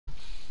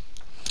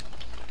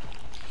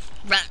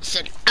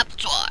Rancid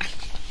Abattoir.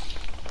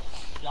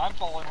 Yeah, I'm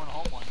following one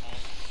home one night.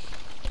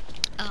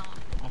 Oh.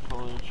 I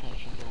fully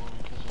changed into one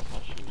because I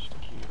thought she was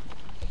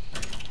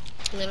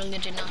cute. Little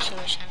did you know she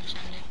was trying to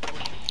send it.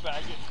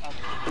 Faggot.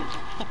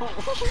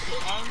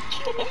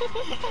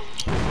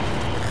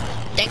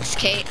 Thanks,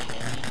 Kate.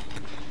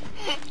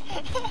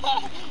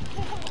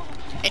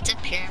 It's a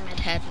pyramid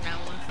head,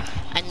 Noah.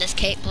 And this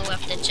Kate blew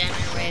up the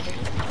generator.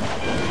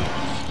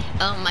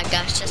 Oh my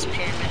gosh, this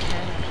pyramid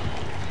head.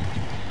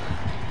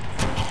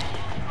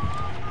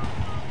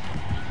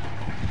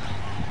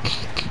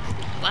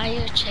 Why are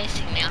you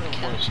chasing me on the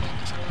couch?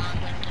 It's a long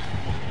window.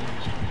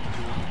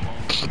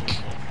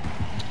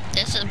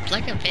 There's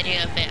like a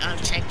video of it on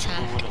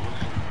TikTok.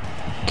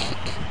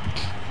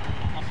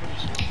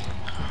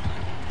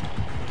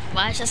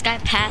 Why is this guy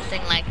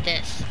passing like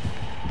this?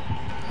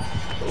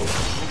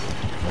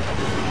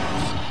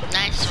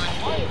 Nice one.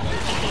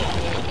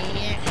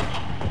 Idiot.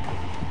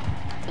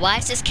 Why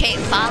is this Kate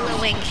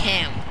following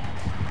him?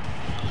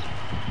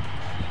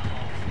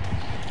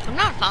 I'm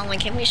not following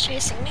him, he's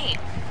chasing me.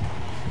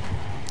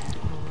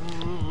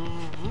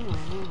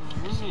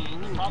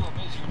 The problem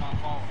is you're not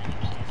following.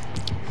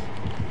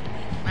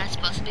 Am I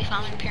supposed to be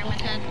following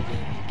Pyramid Head?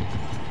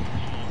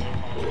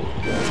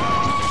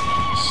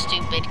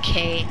 Stupid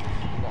Kate.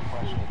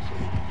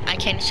 I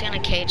can't see on a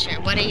cage her.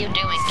 What are you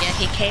doing? Yeah,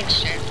 he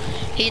caged her.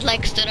 He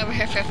like stood over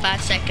her for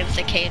 5 seconds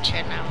to cage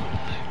her now.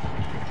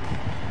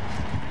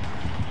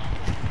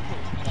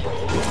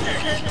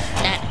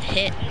 That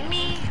hit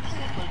me.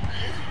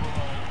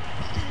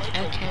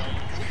 Okay.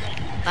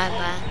 Bye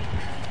bye.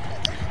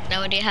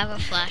 Now, do you have a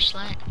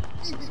flashlight?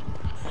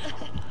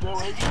 No,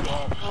 I do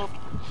not.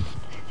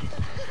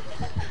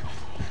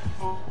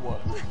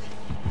 What?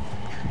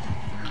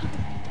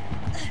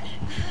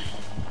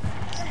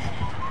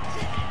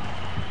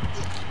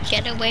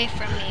 Get away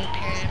from me,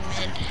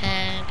 Pyramid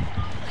Head.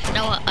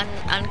 No,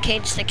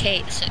 uncage the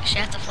Kate, so she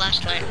has a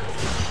flashlight.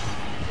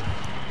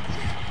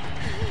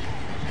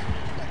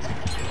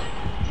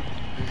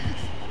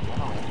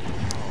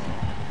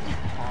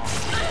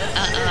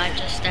 Uh-oh, I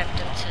just stepped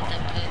into the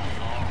poop.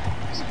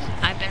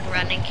 I've been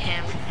running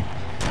him.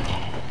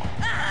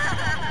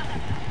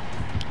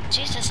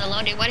 Jesus,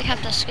 Elodie, why do you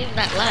have to scream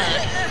that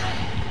loud?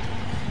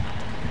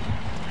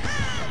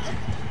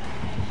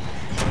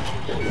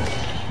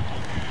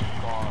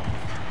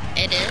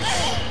 It is?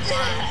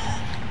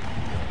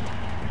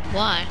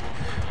 Why?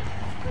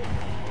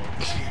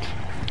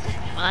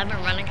 Well, I've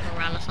been running him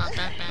around, it's not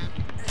that bad.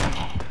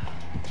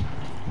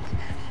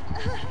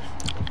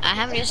 I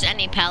haven't used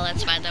any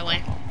pallets, by the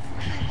way.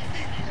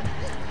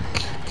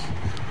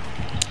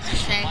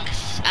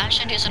 Thanks. I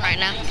should use it right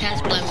now. It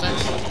has Blimba.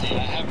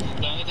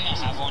 The only thing I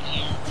have on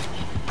here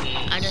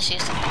is I just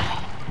used it.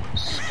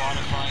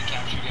 Spotify,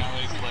 Capture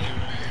Gallery, Playroom,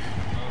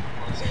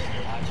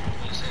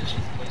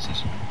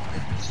 PlayStation.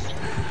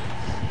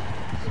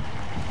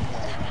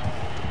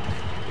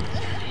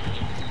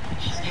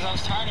 Because I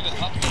was tired of it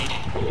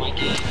updating my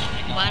game.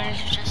 Why did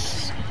you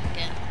just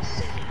get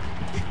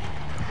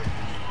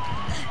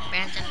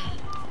Brandon?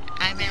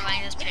 I've been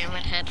running this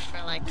Pyramid Head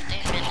for like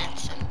 3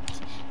 minutes and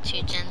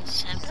 2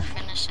 gens have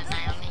finished and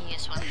I only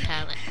used 1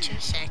 pallet 2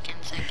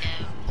 seconds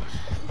ago.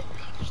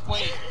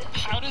 Wait,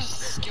 how does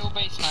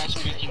skill-based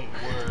matchmaking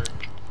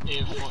work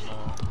if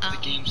the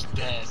game's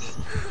dead?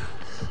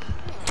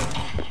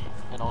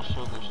 And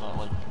also, there's not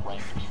like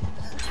ranked.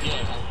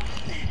 Yeah,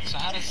 so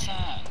how does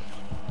that?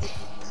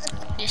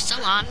 You're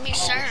still on me,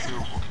 sir?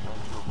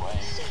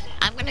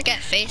 I'm gonna get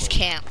face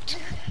camped.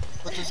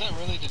 But does that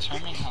really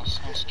determine how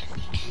skillful?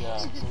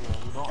 Yeah,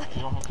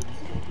 you don't have to be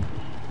good.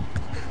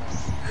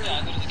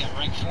 Yeah, I literally got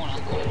rank 4 and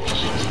I'm good.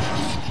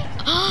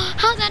 Oh,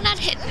 how'd that not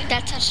hit me?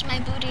 That touched my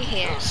booty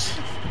hairs.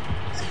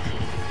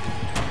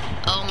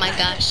 Oh my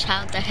gosh,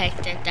 how the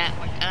heck did that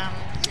work?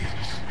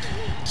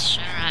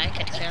 Sure, I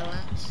could kill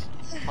us.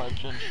 5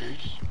 gen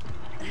trees.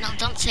 No,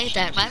 don't say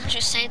that. Why would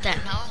you say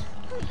that? No.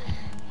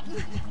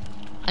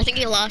 I think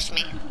he lost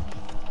me.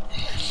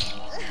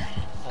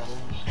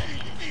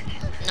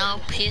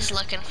 Nope, he's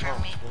looking for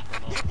me.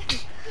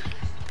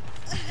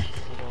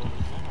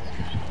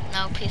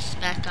 Nope, he's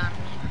back on me.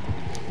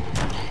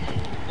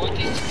 What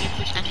is the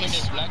difference between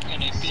a black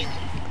and a pig?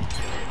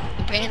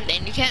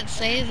 Brandon, you can't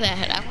say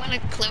that. I want to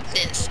clip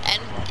this,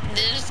 and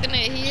they're just gonna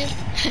hear.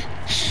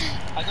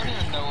 I don't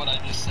even know what I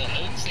just said.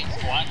 I didn't say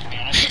black,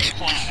 man. I said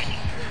black.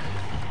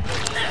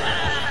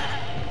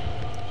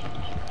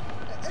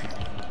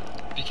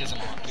 Because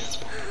I'm on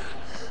PS4.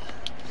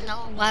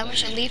 No, why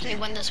would you leave me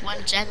when there's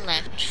 1 gen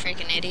left,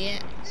 freaking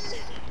idiot?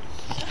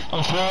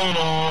 I'm sorry,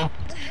 no.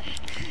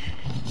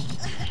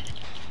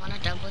 Wanna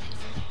double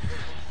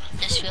kill?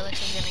 This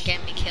Felix is gonna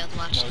get me killed,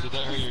 watch No, now. did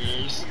that hurt your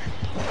ears?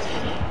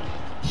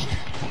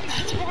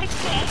 That's what's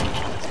that?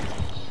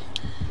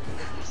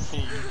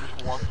 Hey, you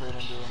just walked right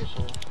into him,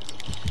 sir.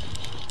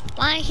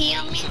 Why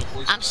heal me?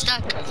 I'm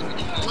stuck.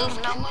 Move,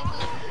 no, move,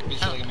 no. You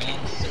feel like a man?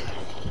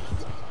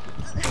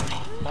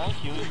 Thank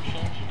you, you changed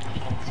it.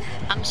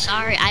 I'm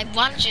sorry, I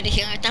wanted you to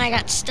heal it, then I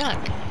got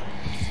stuck.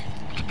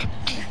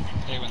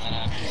 Hey, when that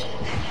happens.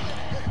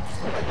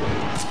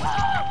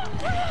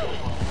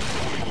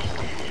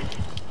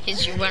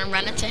 He's you wanna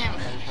run into him?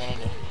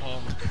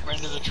 Right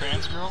into the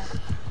trans girl?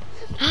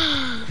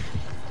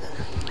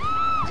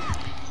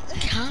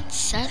 Can't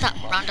say that,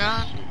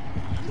 brother.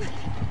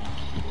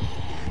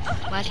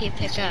 Why'd he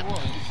pick up?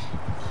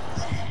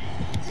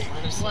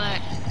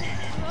 What?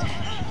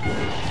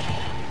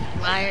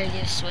 Why are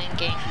you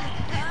swinging?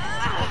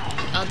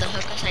 Oh, the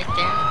hook is right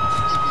there.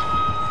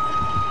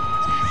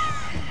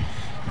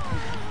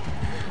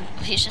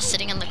 He's just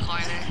sitting in the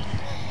corner.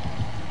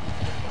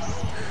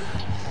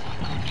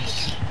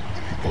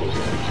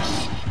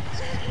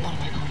 Oh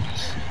my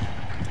goodness.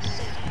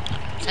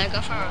 Should I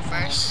go for a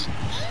reverse?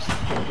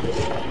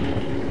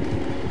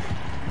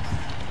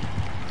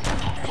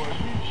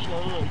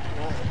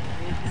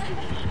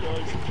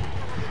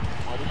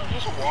 Why did you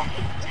just walk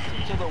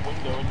into the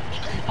window and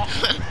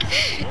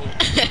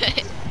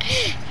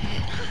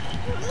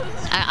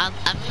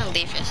I'm gonna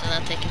leave here so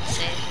that they can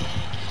save me.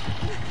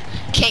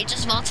 Kate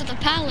just walked to the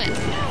pallet.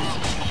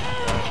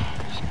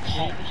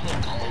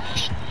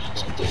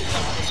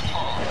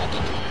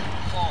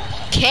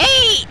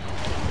 Kate!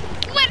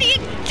 What are you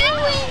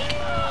doing?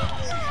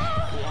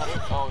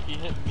 Oh, he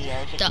hit me.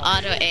 I was like, The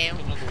auto aim.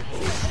 What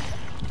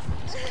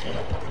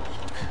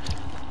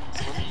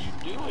are you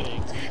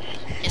doing?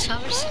 It's how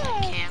we're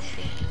sitting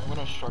camping. I'm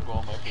gonna struggle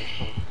on my first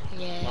shot.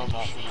 Yeah. No, I'm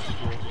not. He's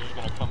just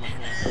gonna come in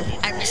here.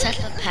 I reset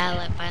the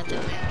pallet, by the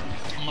way.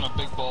 I'm gonna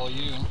big ball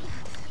you.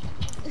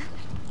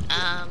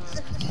 Oh,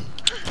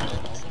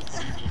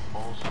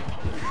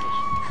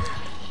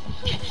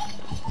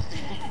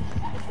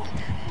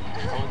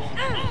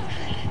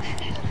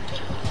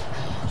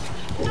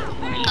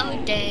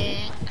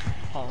 dang.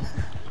 Huh?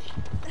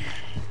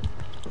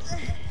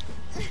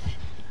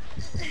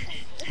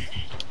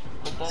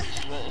 But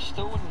that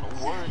still wouldn't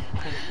work,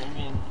 because, I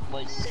mean,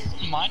 like...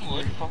 Mine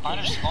would. Mine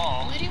are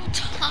small. What are you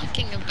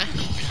talking about?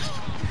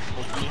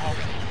 Like, we have...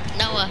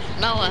 Noah.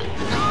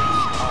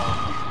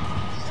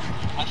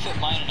 I fit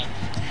mine in a...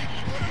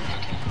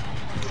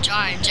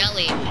 Jar,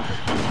 jelly.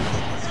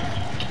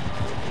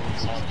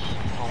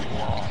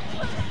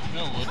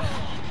 No, it wouldn't.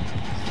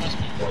 Trust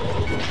me.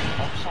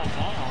 Upside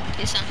down.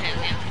 He's on him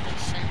now.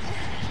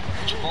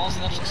 Put your balls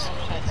in that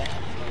upside down.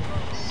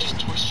 Just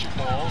twist your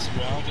balls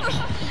around and...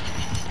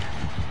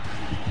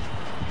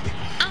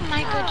 Oh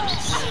my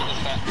goodness. The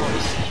fat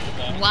parts at the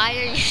back. Why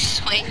are you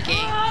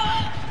swinging?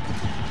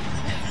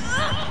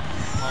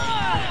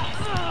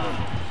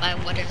 Why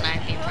wouldn't I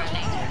be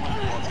running?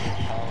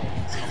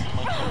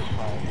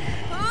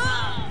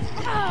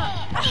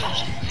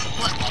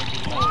 What?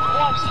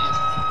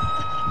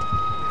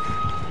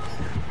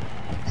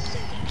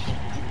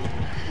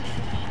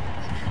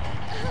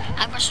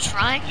 I was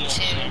trying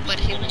to, but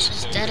he was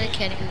just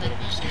dedicating the...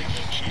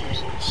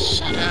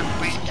 Shut up,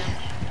 Brandon.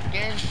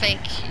 You're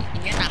fake.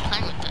 You're not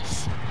playing with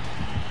us.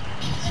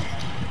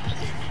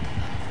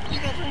 You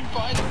never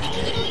invited me.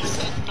 You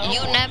said no.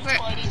 You never...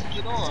 I didn't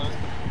get on.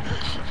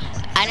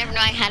 I never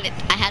know I had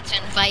to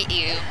invite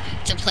you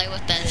to play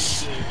with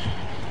us.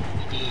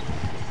 You did.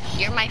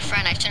 You're my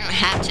friend. I shouldn't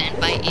have to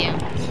invite you.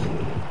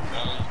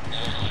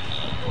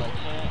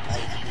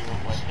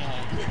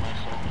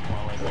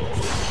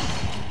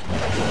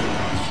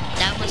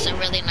 That was a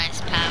really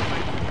nice power.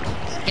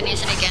 Can you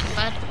use it again,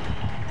 bud?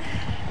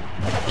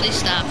 Please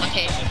stop.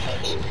 Okay.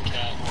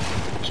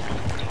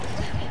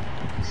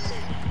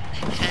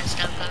 Guys,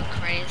 don't go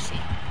crazy.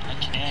 I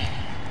can't.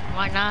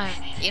 Why not?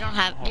 You don't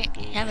have...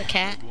 You have a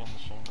cat?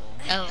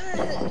 Oh.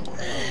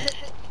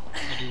 I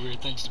do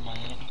weird things to my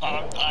own.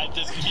 I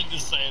didn't mean to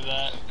say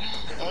that.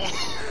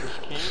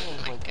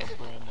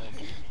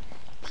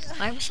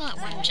 Why was that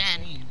one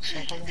gen?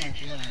 Stop talking about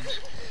gens.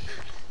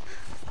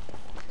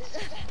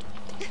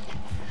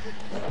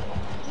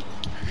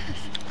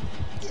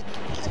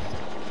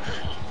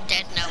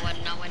 Dead Noah.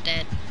 Noah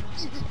dead.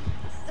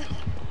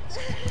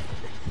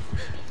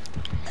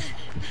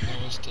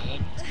 Noah's dead?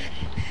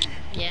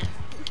 Yeah.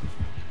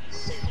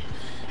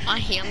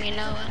 Heal me,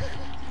 Noah.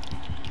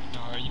 No,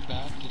 are you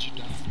bad? Did you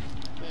die?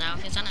 No,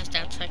 he's on his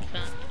dad's like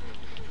that.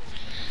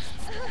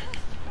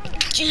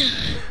 Thank you.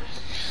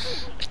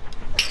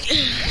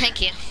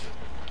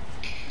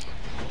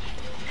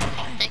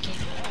 Thank you.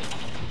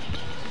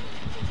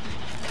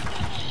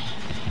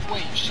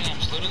 Wait,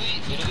 Shams,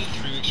 literally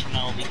 3 weeks from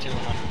now will be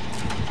 200.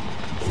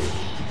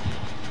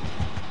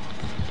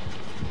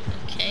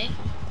 Okay.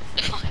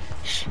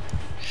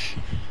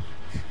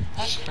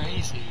 That's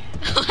crazy.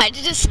 Why did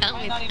you just tell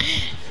me?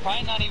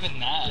 Probably not even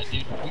that, dude.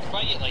 We could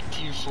probably get like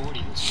tier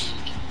 40 this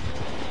week.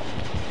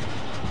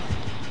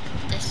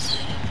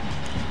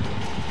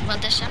 Well,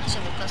 this channel's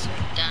super close to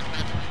being done, by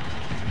the way.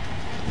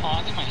 Oh,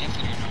 I think my hand's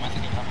gonna get numb. I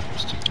think I got my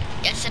first 2.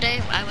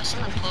 Yesterday, I was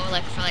in the pool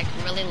for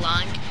really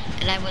long,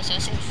 and I was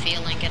losing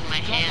feeling in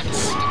my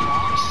hands.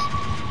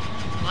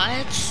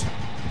 What?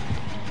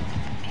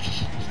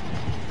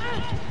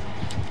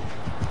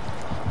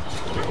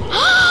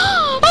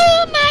 Oh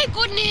my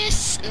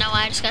goodness! No,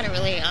 I just got a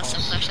really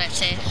awesome flashlight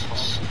save.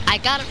 I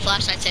got a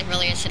flashlight save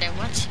earlier today.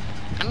 What?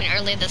 I mean,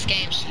 earlier this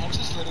game. Shams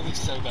is literally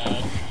so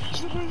bad. He's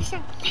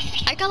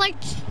I got like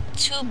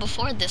 2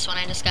 before this one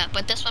I just got,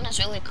 but this one is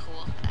really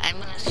cool. I'm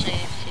gonna show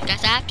you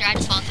guys after I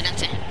just vaulted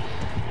into it.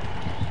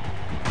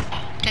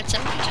 Got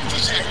some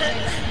transition.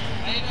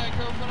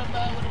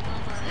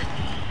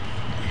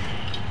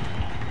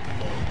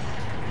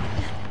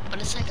 But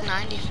it's like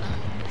 95.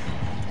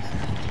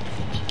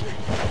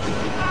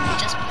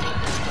 Just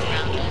putting this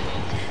around it.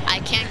 I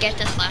can't get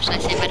this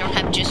flashlight if I don't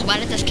have juice. Why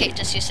did this Kate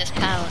just use this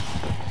pallet?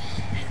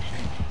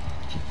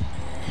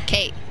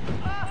 Kate.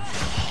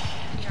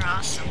 You're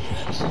awesome.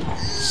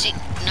 She,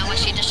 no,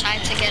 she just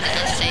tried to get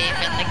a save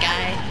and the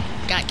guy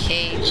got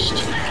caged.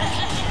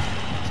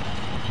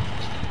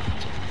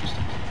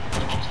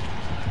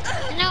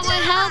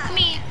 Noah, help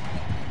me!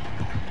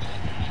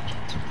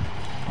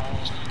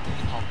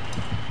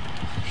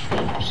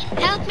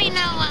 Help me,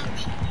 Noah!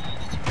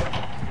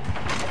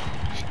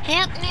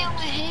 Help,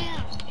 Noah,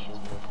 help!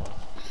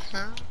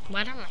 Huh?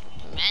 What am I?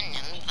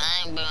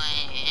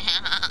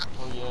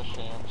 Oh yeah,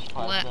 Sam.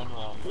 What?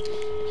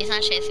 He's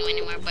not chasing me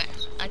anymore, but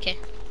okay.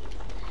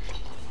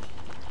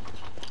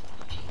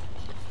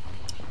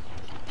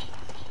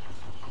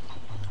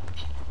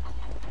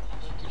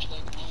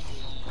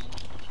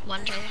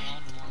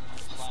 Wonderland.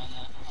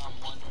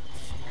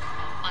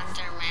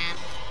 Wonderman.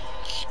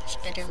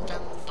 Spitting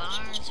them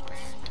bars,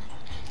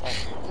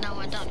 Brandon. No,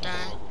 I don't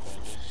die.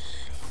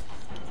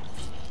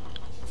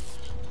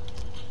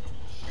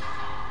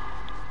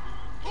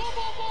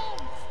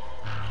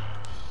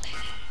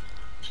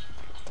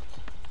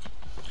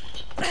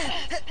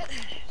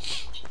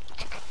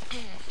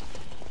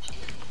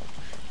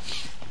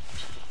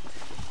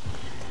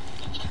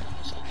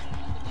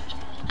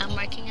 I'm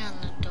working on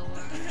the door.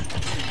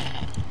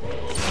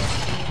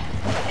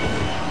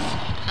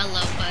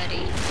 Hello,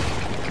 buddy.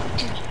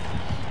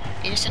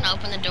 You're just gonna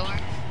open the door?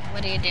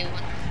 What are you doing?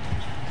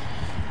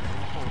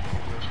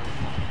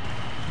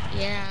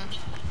 Yeah.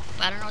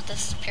 But I don't know what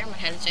this pyramid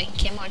head is. So he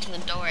came over to the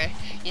door,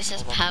 used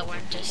his power,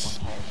 and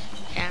just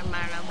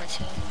hammered over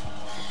to it.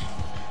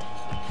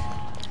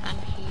 I'm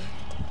here.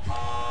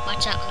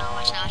 Watch out, no,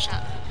 watch out, watch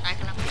out. I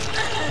can open it.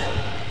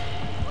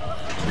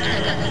 Go,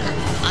 go, go, go.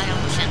 I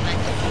almost said that.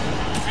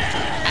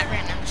 I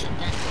ran into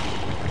that.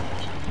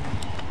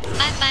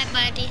 Bye bye,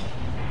 buddy.